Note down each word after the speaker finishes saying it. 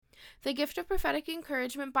The Gift of Prophetic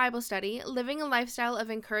Encouragement Bible Study, Living a Lifestyle of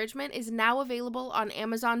Encouragement, is now available on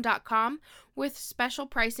Amazon.com with special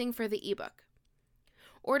pricing for the ebook.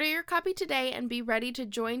 Order your copy today and be ready to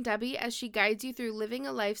join Debbie as she guides you through living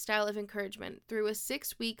a lifestyle of encouragement through a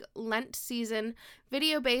 6-week Lent season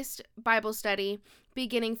video-based Bible study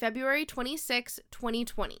beginning February 26,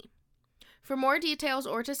 2020. For more details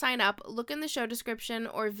or to sign up, look in the show description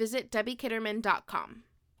or visit debbiekitterman.com.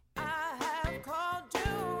 I have called you,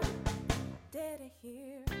 dare to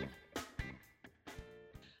hear.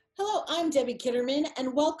 Hello, I'm Debbie Kitterman,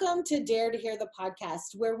 and welcome to Dare to Hear the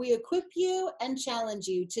podcast, where we equip you and challenge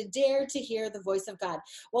you to dare to hear the voice of God.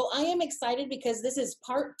 Well, I am excited because this is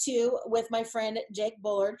part 2 with my friend Jake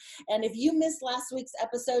Bullard, and if you missed last week's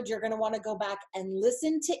episode, you're going to want to go back and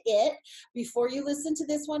listen to it before you listen to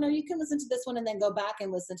this one, or you can listen to this one and then go back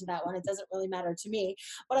and listen to that one. It doesn't really matter to me,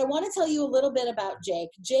 but I want to tell you a little bit about Jake.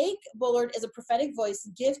 Jake Bullard is a prophetic voice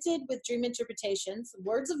gifted with dream interpretations,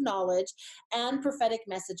 words of knowledge, and prophetic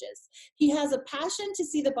messages. He has a passion to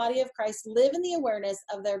see the body of Christ live in the awareness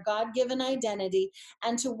of their God-given identity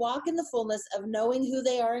and to walk in the fullness of knowing who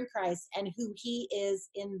they are in Christ and who he is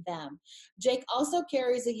in them. Jake also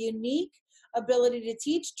carries a unique ability to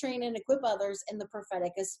teach, train, and equip others in the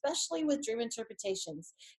prophetic, especially with dream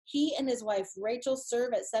interpretations. He and his wife, Rachel,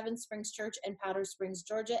 serve at Seven Springs Church in Powder Springs,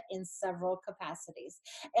 Georgia, in several capacities.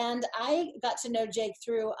 And I got to know Jake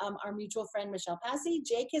through our mutual friend, Michelle Passy.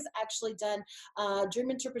 Jake has actually done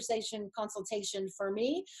dream interpretation consultation for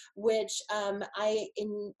me, which I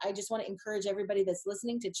just want to encourage everybody that's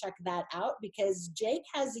listening to check that out, because Jake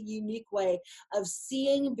has a unique way of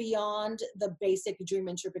seeing beyond the basic dream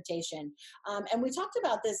interpretation. And we talked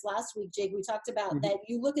about this last week, Jake. We talked about that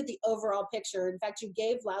you look at the overall picture. In fact, you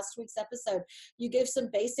gave last week's episode, you gave some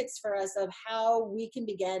basics for us of how we can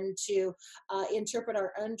begin to interpret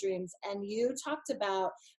our own dreams. And you talked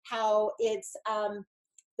about how it's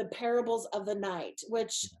the parables of the night,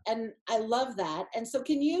 and I love that. And so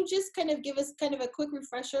can you just kind of give us kind of a quick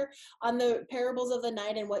refresher on the parables of the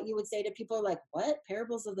night and what you would say to people who are like, what,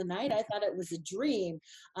 parables of the night? I thought it was a dream.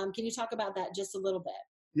 Can you talk about that just a little bit?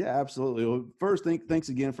 Yeah, absolutely. Well, first, thanks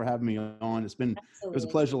again for having me on. It was a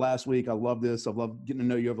pleasure last week. I love this. I've loved getting to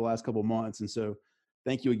know you over the last couple of months. And so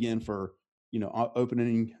thank you again for,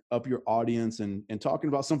 opening up your audience and talking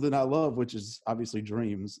about something I love, which is obviously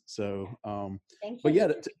dreams. So, but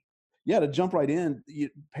to jump right in,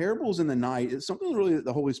 parables in the night is something really that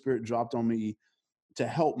the Holy Spirit dropped on me to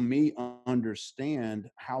help me understand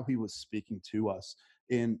how he was speaking to us.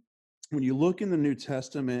 And when you look in the New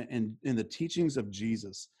Testament and in the teachings of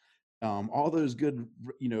Jesus, all those good,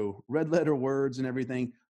 red letter words and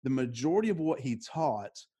everything, the majority of what he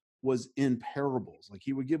taught was in parables. Like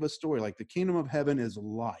he would give a story, like the kingdom of heaven is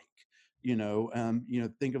like,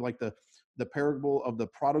 think of like the parable of the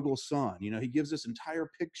prodigal son. He gives this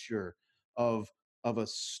entire picture of a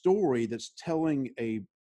story that's telling a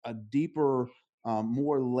deeper,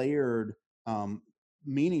 more layered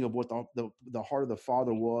meaning of what the heart of the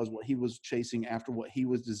Father was, what he was chasing after, what he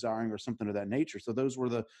was desiring, or something of that nature. So those were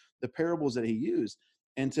the parables that he used.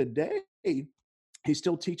 And today he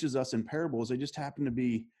still teaches us in parables. They just happen to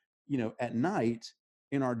be, at night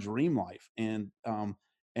in our dream life. And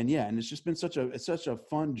it's just been such a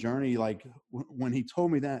fun journey. Like when he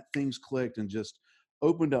told me that, things clicked and just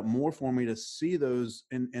opened up more for me to see those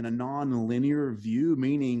in a non-linear view,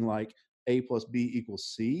 meaning like A plus B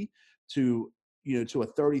equals C, to a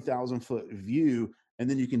 30,000 foot view. And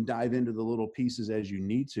then you can dive into the little pieces as you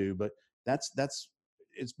need to. But that's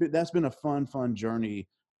been a fun journey,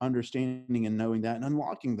 understanding and knowing that and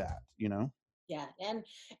unlocking that, Yeah,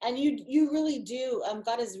 and you really do.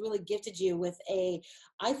 God has really gifted you with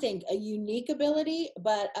I think, a unique ability,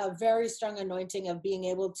 but a very strong anointing of being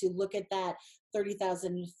able to look at that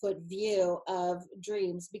 30,000 foot view of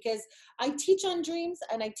dreams, because I teach on dreams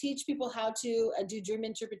and I teach people how to do dream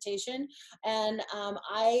interpretation. And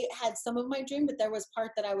I had some of my dream, but there was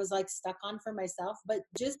part that I was like stuck on for myself. But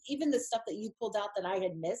just even the stuff that you pulled out that I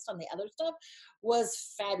had missed on the other stuff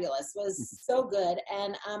was fabulous, was so good.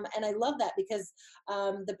 And I love that because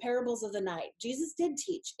the parables of the night, Jesus did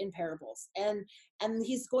teach in parables, and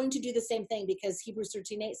he's going to do the same thing, because Hebrews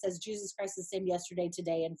 13:8 says Jesus Christ is the same yesterday,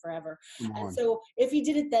 today, and forever. And so if he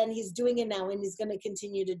did it then, he's doing it now, and he's going to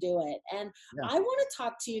continue to do it. And I want to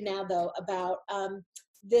talk to you now, though, about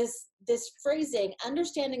this phrasing,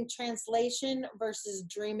 understanding translation versus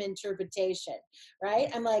dream interpretation, right?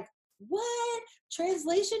 I'm like, what?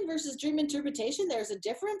 Translation versus dream interpretation? There's a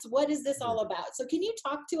difference? What is this all about? So can you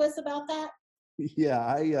talk to us about that?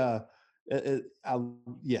 Yeah,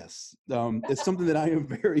 yes. It's something that I am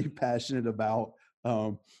very passionate about.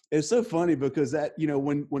 Um, it's so funny because that,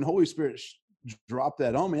 when Holy Spirit dropped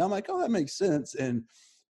that on me, I'm like, oh, that makes sense. And,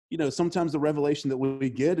 sometimes the revelation that we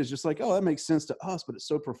get is just like, oh, that makes sense to us, but it's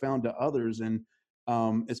so profound to others. And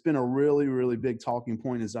it's been a really, really big talking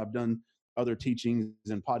point as I've done other teachings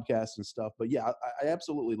and podcasts and stuff. But yeah, I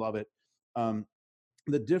absolutely love it. Um,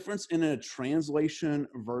 the difference in a translation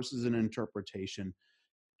versus an interpretation.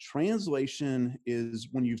 Translation is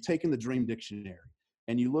when you've taken the dream dictionary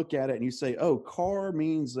and you look at it and you say, oh, car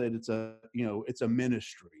means that it's a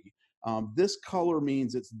ministry. This color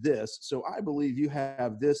means it's this. So I believe you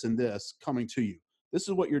have this and this coming to you. This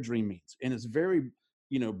is what your dream means. And it's very,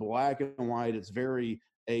 black and white. It's very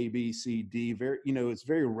A, B, C, D, very, it's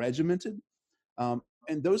very regimented.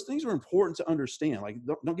 And those things are important to understand. Like,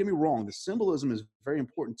 don't get me wrong, the symbolism is very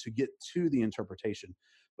important to get to the interpretation.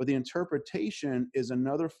 But the interpretation is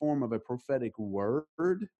another form of a prophetic word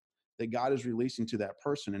that God is releasing to that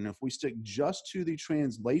person. And if we stick just to the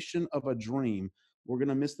translation of a dream, we're going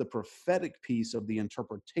to miss the prophetic piece of the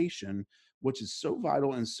interpretation, which is so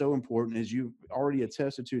vital and so important, as you've already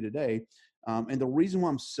attested to today. And the reason why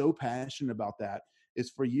I'm so passionate about that is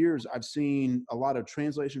for years I've seen a lot of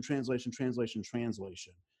translation.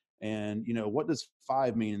 And, what does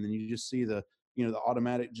 5 mean? And then you just see the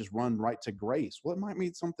automatic just run right to grace. Well, it might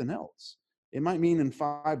mean something else. It might mean in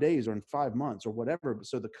 5 days or in 5 months or whatever.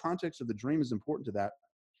 So the context of the dream is important to that,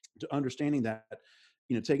 to understanding that,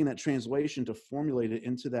 taking that translation to formulate it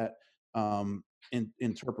into that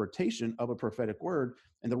interpretation of a prophetic word.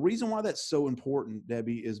 And the reason why that's so important,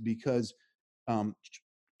 Debbie, is because um,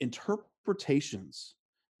 interpretations,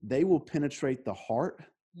 they will penetrate the heart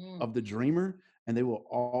of the dreamer, and they will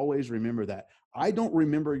always remember that. I don't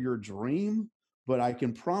remember your dream, but I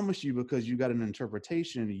can promise you, because you got an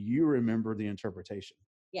interpretation, you remember the interpretation.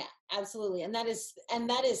 Yeah, absolutely. And that is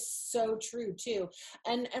so true too.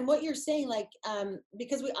 And what you're saying, like,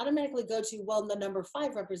 because we automatically go to, well, the number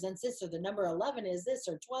 5 represents this, or the number 11 is this,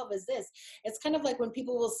 or 12 is this. It's kind of like when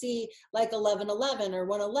people will see like 1111 or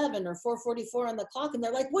 111 or 444 on the clock, and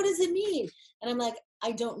they're like, what does it mean? And I'm like,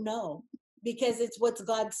 I don't know, because it's what's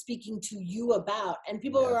God speaking to you about. And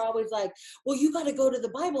people are Yes. always like, well, you got to go to the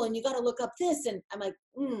Bible and you got to look up this. And I'm like,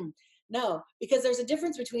 no, because there's a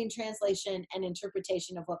difference between translation and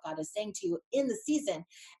interpretation of what God is saying to you in the season.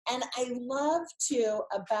 And I love too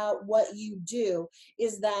about what you do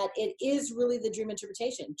is that it is really the dream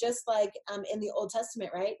interpretation. Just like in the Old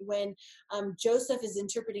Testament, right? When Joseph is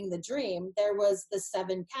interpreting the dream, there was the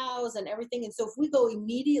 7 cows and everything. And so if we go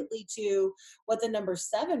immediately to what the number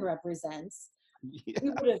 7 represents, Yeah.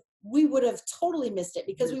 we would have totally missed it,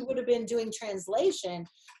 because we would have been doing translation,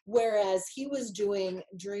 whereas he was doing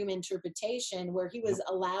dream interpretation, where he was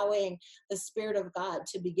allowing the Spirit of God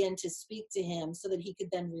to begin to speak to him so that he could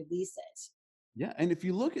then release it. Yeah, and if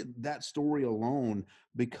you look at that story alone,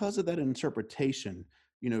 because of that interpretation,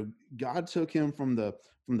 God took him from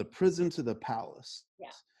the prison to the palace, Yeah.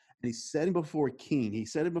 and he set him before king. He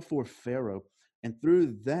set him before Pharaoh, and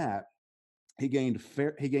through that, he gained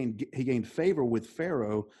favor with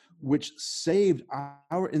Pharaoh, which saved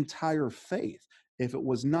our entire faith. If it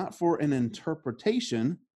was not for an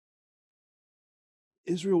interpretation,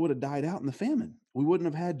 Israel would have died out in the famine. We wouldn't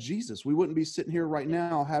have had Jesus. We wouldn't be sitting here right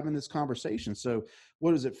now having this conversation. So,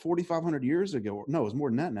 what is it, 4,500 years ago? No, it's more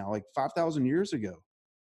than that now, like 5,000 years ago,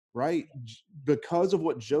 right? Because of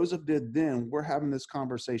what Joseph did then, we're having this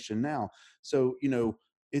conversation now. So,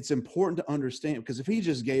 it's important to understand, because if he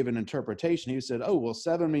just gave an interpretation, he said, oh, well,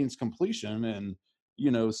 7 means completion, and,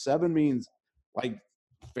 7 means like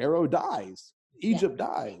Pharaoh dies, Yeah. Egypt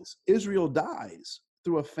dies, Israel dies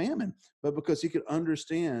through a famine. But because he could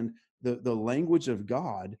understand the language of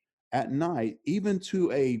God at night, even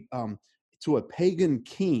to a pagan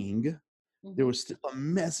king, there Hmm. was still a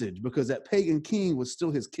message, because that pagan king was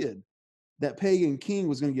still his kid. That pagan king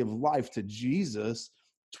was going to give life to Jesus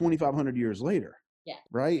 2,500 years later, Yeah.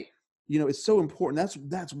 right? It's so important.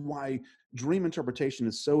 That's why dream interpretation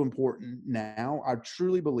is so important now. I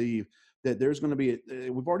truly believe that there's going to be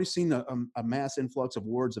we've already seen a mass influx of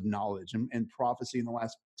words of knowledge and prophecy in the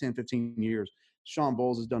last 10, 15 years. Sean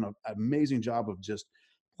Bowles has done an amazing job of just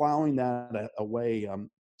plowing that away.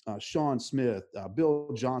 Sean Smith,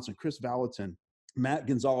 Bill Johnson, Chris Valentin, Matt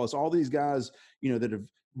Gonzalez, all these guys, that have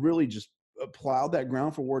really just plowed that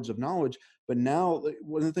ground for words of knowledge. But now,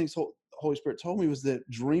 one of the things Holy Spirit told me was that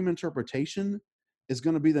dream interpretation is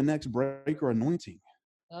going to be the next breaker anointing.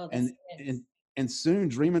 Oh, And that's it. and and soon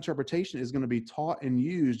dream interpretation is going to be taught and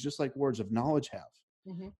used just like words of knowledge have.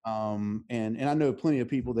 Hmm. And I know plenty of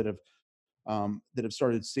people that have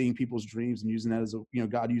started seeing people's dreams and using that as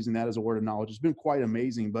God using that as a word of knowledge. It's been quite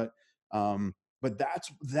amazing. But But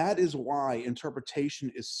that is why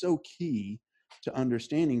interpretation is so key to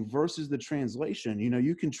understanding versus the translation.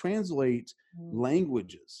 You can translate Mm.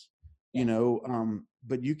 languages, Yeah.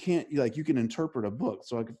 but you can't, like, you can interpret a book.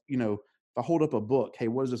 So, like, if I hold up a book, hey,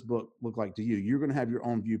 what does this book look like to you? You're going to have your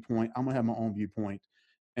own viewpoint. I'm going to have my own viewpoint,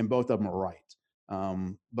 and both of them are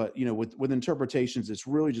right. But with interpretations, it's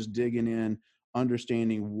really just digging in,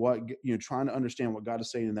 understanding trying to understand what God is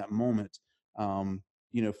saying in that moment.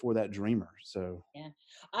 For that dreamer. So Yeah.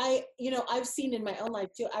 I've seen in my own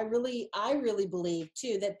life too. I really believe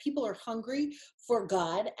too that people are hungry for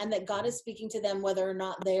God and that God is speaking to them whether or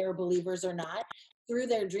not they are believers or not through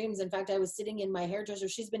their dreams. In fact, I was sitting in my hairdresser.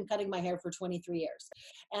 She's been cutting my hair for 23 years.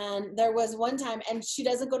 And there was one time, and she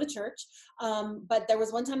doesn't go to church, but there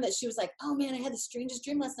was one time that she was like, "Oh man, I had the strangest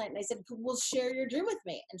dream last night." And I said, "Well, share your dream with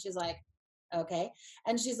me." And she's like, "Okay."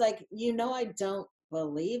 And she's like, "I don't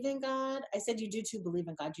believe in God." I said, "You do too believe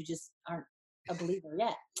in God. You just aren't a believer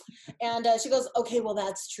yet." And she goes, "Okay, well,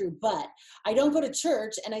 that's true, but I don't go to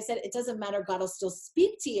church." And I said, "It doesn't matter. God will still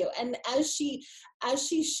speak to you." And as she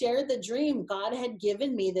shared the dream, God had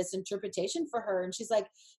given me this interpretation for her. And she's like,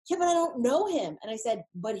 "Yeah, but I don't know him." And I said,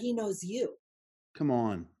 "But he knows you." come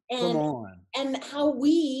on, come and on. and how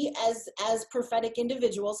we as prophetic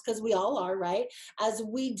individuals, because we all are, right, as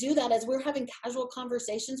we do that, as we're having casual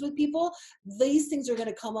conversations with people, these things are going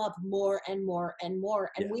to come up more and more and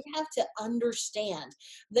more, and we Yes. have to understand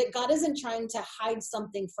that God isn't trying to hide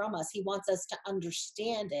something from us. He wants us to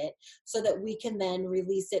understand it so that we can then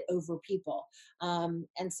release it over people.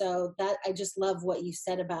 And so that, I just love what you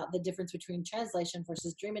said about the difference between translation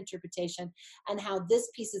versus dream interpretation, and how this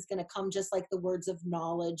piece is going to come just like the words of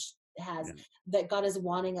knowledge has, Yeah. that God is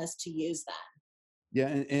wanting us to use that. Yeah,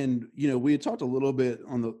 and we had talked a little bit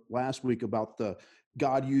on the last week about the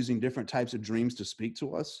God using different types of dreams to speak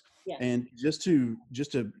to us, Yes. and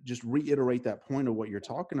just reiterate that point of what you're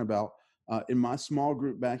talking about. In my small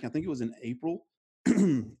group back, I think it was in April,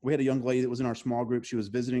 we had a young lady that was in our small group. She was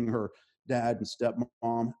visiting her dad and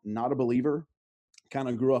stepmom, not a believer, kind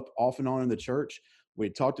of grew up off and on in the church. We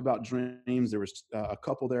had talked about dreams. There was a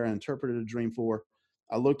couple there I interpreted a dream for.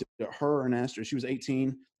 I looked at her and asked her, she was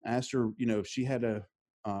 18. I asked her, if she had a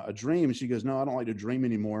dream, and she goes, "No, I don't like to dream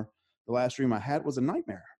anymore. The last dream I had was a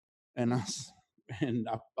nightmare." And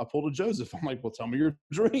I pulled a Joseph. I'm like, "Well, tell me your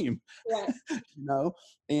dream." Right. you know,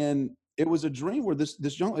 and it was a dream where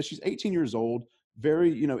this young, she's 18 years old,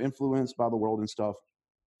 very, influenced by the world and stuff.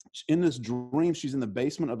 In this dream, she's in the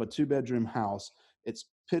basement of a 2-bedroom house. It's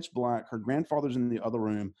pitch black. Her grandfather's in the other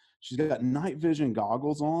room. She's got night vision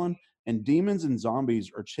goggles on, and demons and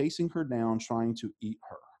zombies are chasing her down, trying to eat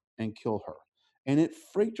her and kill her. And it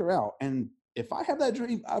freaked her out. And if I have that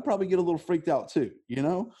dream, I'd probably get a little freaked out too.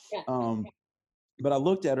 Yeah. But I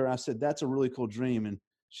looked at her. I said, "That's a really cool dream." And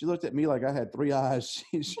she looked at me like I had 3 eyes.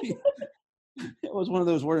 It was one of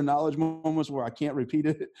those word of knowledge moments where I can't repeat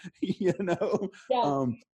it, you know. Yeah.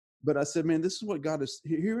 Um, but I said, "Man, this is what God is.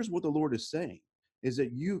 Here's what the Lord is saying: is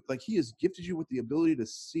that He has gifted you with the ability to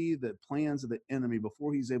see the plans of the enemy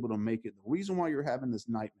before he's able to make it. The reason why you're having this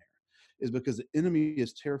nightmare is because the enemy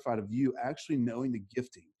is terrified of you actually knowing the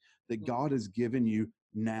gifting that God has given you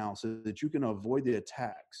now, so that you can avoid the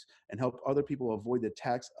attacks and help other people avoid the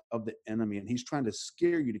attacks of the enemy. And he's trying to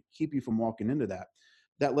scare you to keep you from walking into that."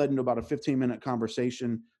 That led into about a 15-minute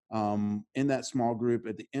conversation in that small group.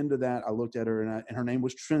 At the end of that, I looked at her, and her name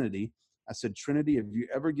was Trinity. I said, "Trinity, have you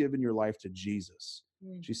ever given your life to Jesus?"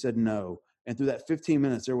 Mm. She said, "No." And through that 15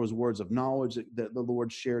 minutes, there was words of knowledge that the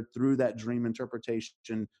Lord shared through that dream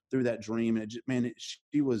interpretation, through that dream. And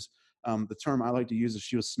she was, the term I like to use is,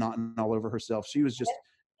 she was snotting all over herself. She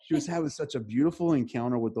was having such a beautiful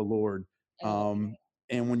encounter with the Lord. I love Um,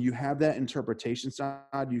 and when you have that interpretation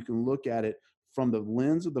side, you can look at it from the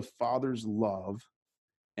lens of the Father's love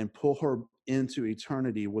and pull her into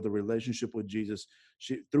eternity with a relationship with Jesus.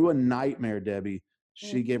 She, through a nightmare, Debbie, it.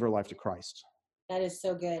 she gave her life to Christ. That is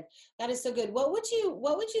so good. That is so good. What would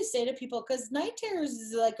you say to people? Because night terrors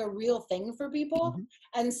is like a real thing for people, Mhm.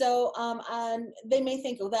 and so and they may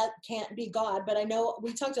think, "Oh, that can't be God." But I know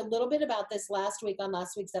we talked a little bit about this last week on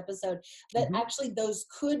last week's episode, that Mhm. actually those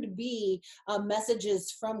could be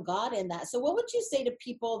messages from God in that. So, what would you say to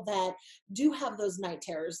people that do have those night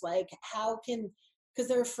terrors? Like, how can, because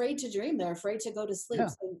they're afraid to dream, they're afraid to go to sleep. Yeah.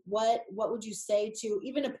 So, what would you say to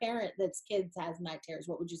even a parent that's kids has night terrors?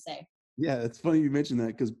 What would you say? Yeah, it's funny you mentioned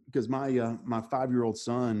that, because my 5-year-old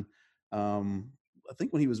son, I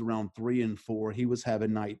think when he was around 3 and 4, he was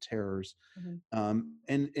having night terrors. Mhm.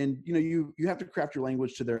 And you have to craft your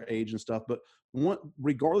language to their age and stuff. But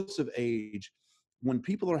regardless of age, when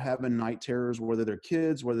people are having night terrors, whether they're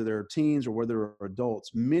kids, whether they're teens, or whether they're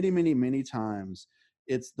adults, many, many, many times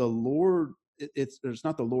it's the Lord. It's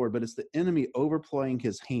not the Lord, but it's the enemy overplaying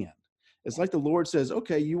his hand. It's like the Lord says,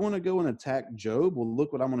 okay, you want to go and attack Job? Well,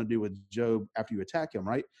 look what I'm going to do with Job after you attack him,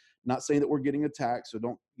 right? Not saying that we're getting attacked, so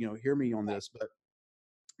don't, hear me on this, but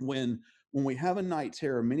when we have a night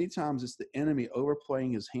terror, many times it's the enemy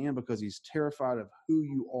overplaying his hand because he's terrified of who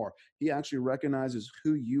you are. He actually recognizes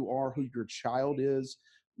who you are, who your child is,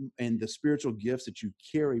 and the spiritual gifts that you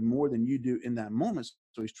carry more than you do in that moment.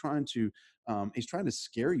 So he's trying to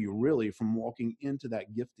scare you really from walking into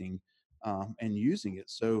that gifting and using it.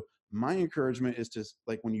 So my encouragement is to,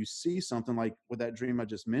 like, when you see something like with that dream I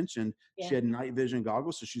just mentioned, she Yeah. had night vision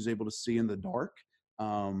goggles, so she's able to see in the dark.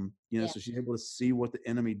 Yeah. So she's able to see what the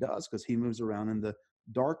enemy does because he moves around in the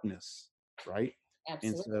darkness, right? And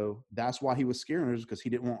Absolutely. so that's why he was scaring her, because he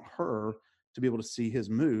didn't want her to be able to see his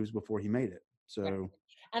moves before he made it. Right. So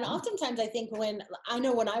And oftentimes I think when I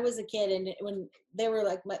know when I was a kid and when they were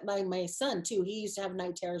like my son too, he used to have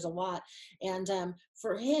night terrors a lot. And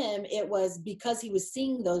for him, it was because he was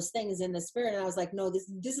seeing those things in the spirit. And I was like, no, this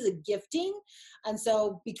is a gifting. And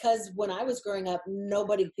so because when I was growing up,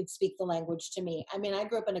 nobody could speak the language to me. I mean, I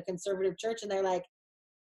grew up in a conservative church and they're like,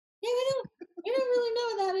 yeah, we don't really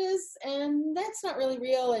know what that is, and that's not really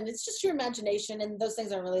real, and it's just your imagination, and those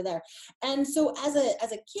things aren't really there. And so as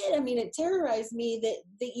a kid, I mean, it terrorized me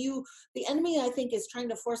the enemy, I think, is trying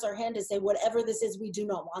to force our hand to say, whatever this is, we do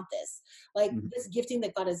not want this. Like mhm, this gifting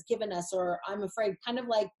that God has given us, or I'm afraid, kind of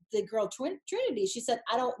like the girl Trinity. She said,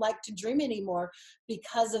 I don't like to dream anymore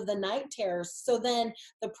because of the night terrors. So then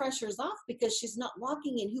the pressure's off because she's not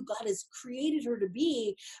walking in who God has created her to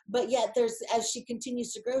be, but yet as she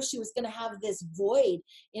continues to grow, she was going to have this void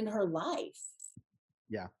in her life.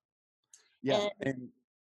 yeah, yeah, And and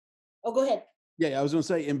oh, go ahead. yeah, I was going to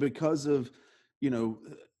say, and because of, you know,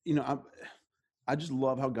 I just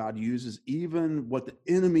love how God uses even what the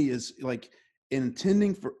enemy is like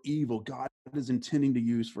intending for evil. God is intending to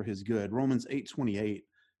use for His good. Romans 8:28,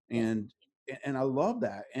 Yeah. and I love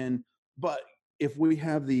that. And but if we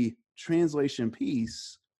have the translation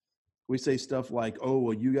piece, we say stuff like, oh,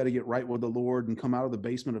 well, you got to get right with the Lord and come out of the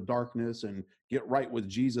basement of darkness and get right with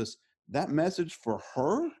Jesus. That message for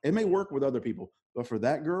her, it may work with other people, but for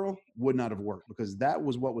that girl would not have worked, because that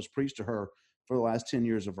was what was preached to her for the last 10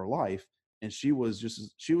 years of her life. And she was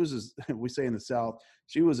as we say in the South,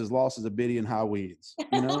 she was as lost as a biddy in high weeds,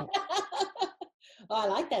 Oh, I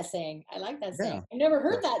like that saying. I like that saying. Yeah. I never So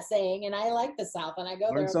heard that saying, and I like the South, and I go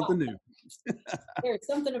learn there a lot. something new. There's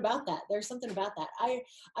something about that. There's something about that.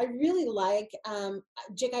 I really like,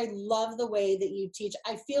 Jake, I love the way that you teach.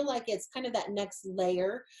 I feel like it's kind of that next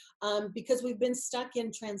layer, because we've been stuck in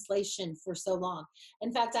translation for so long.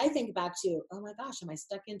 In fact, I think back to, oh my gosh, am I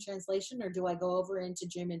stuck in translation, or do I go over into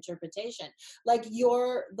dream interpretation? Like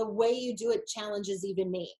the way you do it challenges even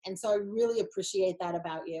me. And so I really appreciate that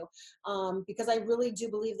about you, because I really do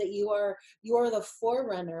believe that you are the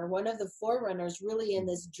forerunner, one of the forerunners really in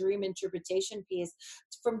this dream interpretation piece,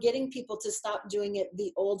 from getting people to stop doing it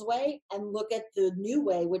the old way and look at the new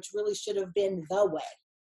way, which really should have been the way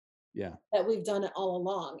Yeah. that we've done it all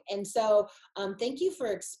along. And so thank you for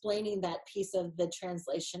explaining that piece of the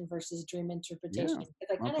translation versus dream interpretation, Yeah.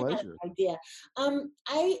 because I My kind of had pleasure. an idea.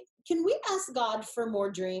 I Can we ask God for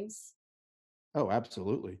more dreams? Oh,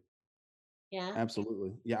 absolutely. Yeah.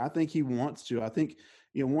 Absolutely. Yeah, I think he wants to. I think,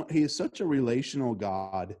 he is such a relational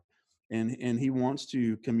God, and he wants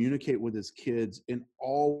to communicate with his kids in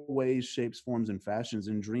all ways, shapes, forms, and fashions.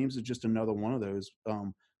 And dreams is just another one of those.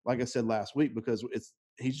 Like I said last week, because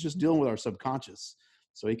he's just dealing with our subconscious.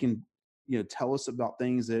 So he can, tell us about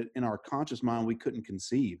things that in our conscious mind we couldn't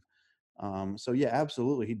conceive. So yeah,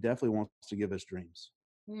 absolutely. He definitely wants to give us dreams.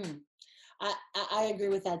 Hmm. I agree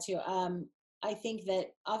with that too. I think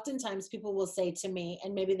that oftentimes people will say to me,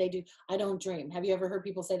 and maybe they do, I don't dream. Have you ever heard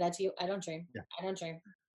people say that to you? I don't dream. Yeah. I don't dream.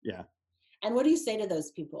 Yeah. And what do you say to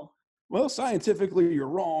those people? Well, scientifically, you're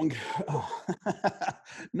wrong.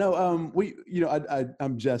 No,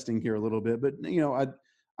 I'm jesting here a little bit, but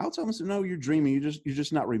I'll tell them, no, you're dreaming. You're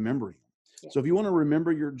just not remembering. Yeah. So if you want to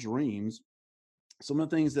remember your dreams, some of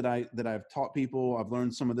the things that I've taught people, I've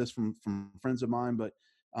learned some of this from friends of mine, but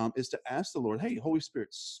is to ask the Lord, hey, Holy Spirit,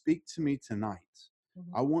 speak to me tonight. Mhm.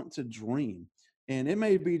 I want to dream, and it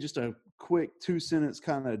may be just a quick 2 sentence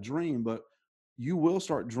kind of dream, but you will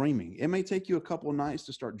start dreaming. It may take you a couple of nights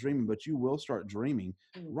to start dreaming, but you will start dreaming.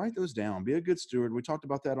 Mm. Write those down. Be a good steward. We talked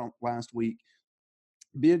about that on last week.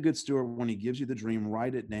 Be a good steward. When he gives you the dream,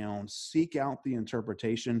 write it down, seek out the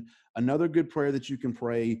interpretation. Another good prayer that you can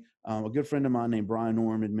pray, a good friend of mine named Brian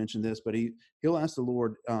Norm had mentioned this, but he'll ask the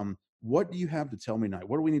Lord, what do you have to tell me tonight?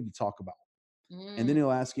 What do we need to talk about? And then Mm.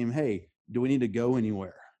 he'll ask him, hey, do we need to go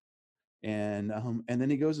anywhere? And then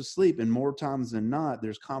he goes to sleep. And more times than not,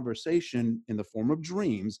 there's conversation in the form of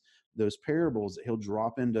dreams, those parables that he'll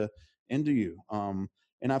drop into you.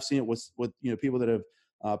 And I've seen it with people that have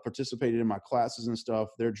participated in my classes and stuff.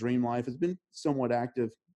 Their dream life has been somewhat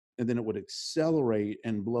active, and then it would accelerate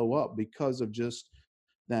and blow up because of just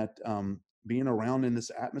that being around in this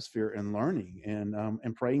atmosphere and learning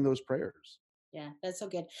and praying those prayers. Yeah, that's so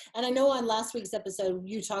good. And I know on last week's episode,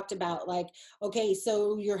 you talked about like, okay,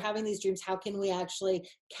 so you're having these dreams. How can we actually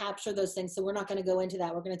capture those things? So we're not going to go into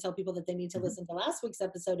that. We're going to tell people that they need to Mhm. listen to last week's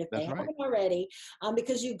episode if they That's right. haven't already,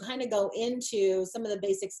 because you kind of go into some of the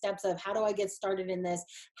basic steps of how do I get started in this?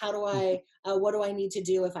 How do I, what do I need to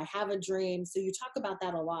do if I have a dream? So you talk about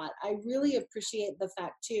that a lot. I really appreciate the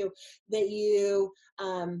fact too that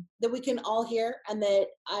that we can all hear and that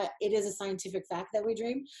it is a scientific fact that we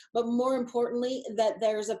dream, but more importantly, that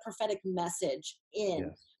there's a prophetic message in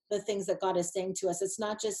Yes. the things that God is saying to us. It's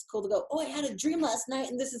not just cool to go, oh, I had a dream last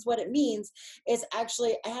night and this is what it means. It's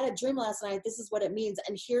actually, I had a dream last night, this is what it means.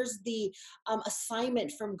 And here's the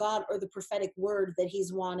assignment from God or the prophetic word that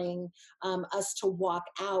he's wanting us to walk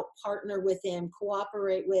out, partner with him,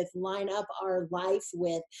 cooperate with, line up our life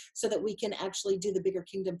with, so that we can actually do the bigger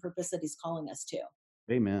kingdom purpose that he's calling us to.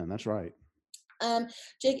 Amen. That's right. Um,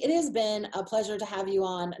 Jake, it has been a pleasure to have you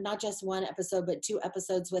on, not just one episode, but 2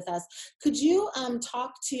 episodes with us. Could you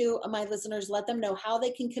talk to my listeners, let them know how they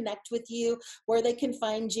can connect with you, where they can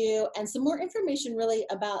find you, and some more information really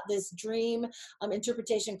about this dream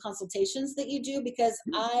interpretation consultations that you do? Because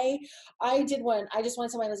I did one. I just want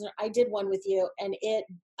to tell my listener, I did one with you, and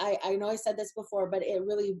I know I said this before, but it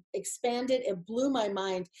really expanded. It blew my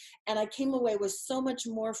mind. And I came away with so much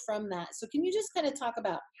more from that. So can you just kind of talk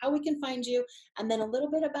about how we can find you and then a little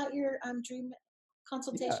bit about your dream Yeah,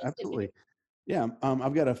 consultations? If you absolutely. Yeah,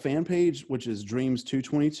 I've got a fan page which is Dreams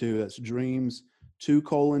 222. That's Dreams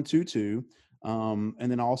 2:22. And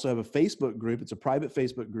then I also have a Facebook group. It's a private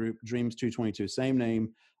Facebook group, Dreams 222, same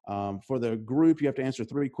name. For the group, you have to answer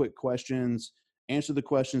 3 quick questions. Answer the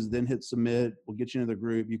questions, then hit submit. We'll get you into the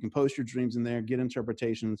group. You can post your dreams in there, get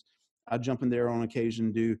interpretations. I jump in there on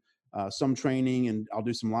occasion, do some training, and I'll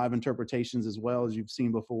do some live interpretations as well, as you've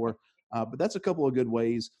seen before. But that's a couple of good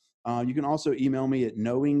ways. You can also email me at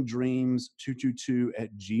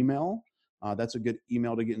knowingdreams222@gmail. That's a good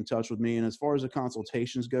email to get in touch with me. And as far as the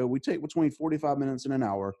consultations go, we take between 45 minutes and an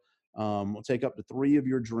hour. We'll take up to 3 of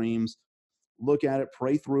your dreams, look at it,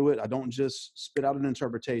 pray through it. I don't just spit out an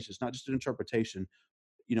interpretation. It's not just an interpretation.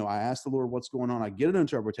 I ask the Lord what's going on. I get an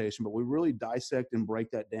interpretation, but we really dissect and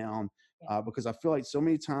break that down because I feel like so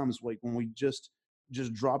many times, like when we just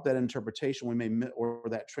drop that interpretation, we may or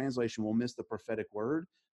that translation, we'll miss the prophetic word,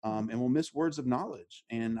 and we'll miss words of knowledge.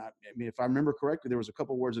 And I mean, if I remember correctly, there was a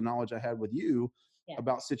couple words of knowledge I had with you yeah.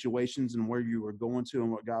 about situations and where you were going to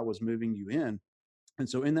and what God was moving you in. And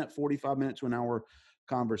so in that 45 minute to an hour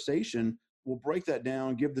conversation, we'll break that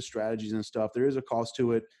down, give the strategies and stuff. There is a cost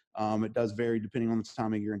to it. It does vary depending on the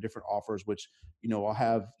time of year and different offers, which,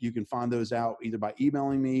 you can find those out either by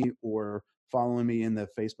emailing me or following me in the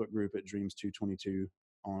Facebook group at Dreams 222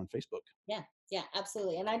 on Facebook. Yeah,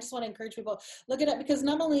 absolutely. And I just want to encourage people, look it up, because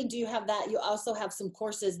not only do you have that, you also have some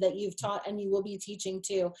courses that you've taught and you will be teaching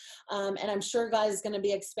too. And I'm sure God is going to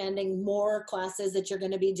be expanding more classes that you're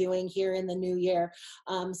going to be doing here in the new year.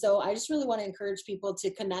 So I just really want to encourage people to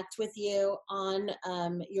connect with you on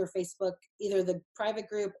your Facebook, either the private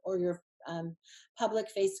group or your public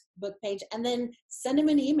Facebook page, and then send him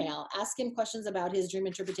an email, ask him questions about his dream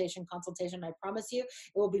interpretation consultation. I promise you it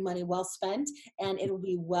will be money well spent, and it will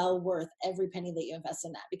be well worth every penny that you invest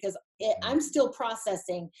in that, because I'm still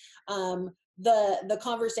processing the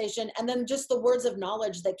conversation, and then just the words of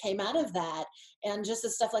knowledge that came out of that, and just the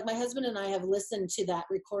stuff. Like my husband and I have listened to that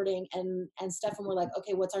recording and stuff, and we're like,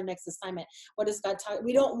 okay, what's our next assignment? What is God talking?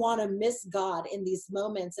 We don't want to miss God in these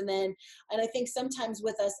moments. And I think sometimes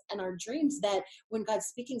with us and our dreams, that when God's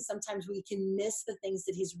speaking, sometimes we can miss the things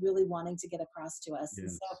that he's really wanting to get across to us. Yes.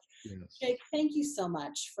 And so Yes. Jake, thank you so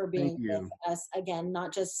much for being with us again,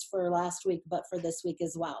 not just for last week, but for this week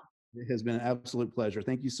as well. It has been an absolute pleasure.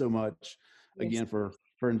 Thank you so much again for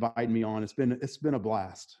inviting me on. It's been a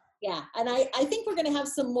blast. Yeah, and I think we're going to have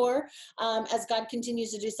some more as God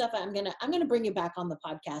continues to do stuff. I'm gonna bring you back on the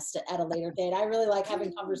podcast at a later date. I really like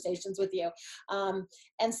having conversations with you,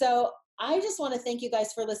 and so I just want to thank you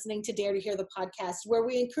guys for listening to Dare to Hear the podcast, where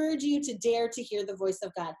we encourage you to dare to hear the voice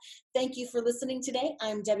of God. Thank you for listening today.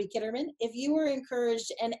 I'm Debbie Kitterman. If you were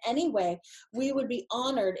encouraged in any way, we would be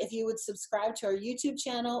honored if you would subscribe to our YouTube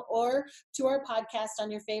channel or to our podcast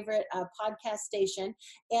on your favorite podcast station.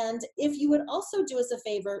 And if you would also do us a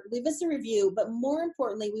favor, leave us a review, but more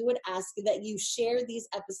importantly, we would ask that you share these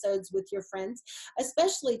episodes with your friends,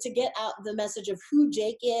 especially to get out the message of who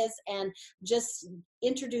Jake is, and just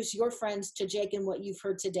introduce your friends to Jake and what you've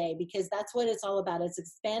heard today, because that's what it's all about. It's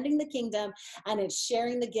expanding the kingdom, and it's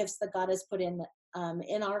sharing the gifts that God has put in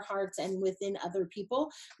our hearts and within other people,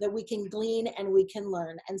 that we can glean and we can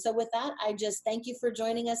learn. And so with that, I just thank you for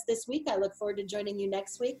joining us this week. I look forward to joining you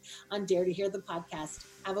next week on Dare to Hear the podcast.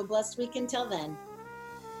 Have a blessed week until then.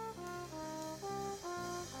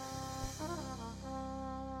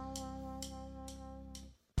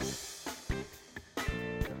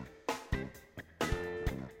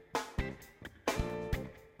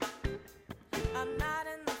 I'm not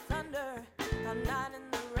in the thunder, I'm not in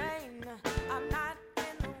the rain, I'm not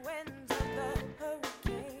in the winds of the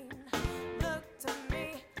hurricane. Look to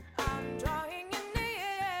me, I'm drawing you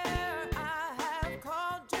near. I have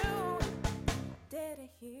called you, dare to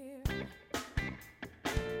hear.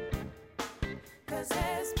 'Cause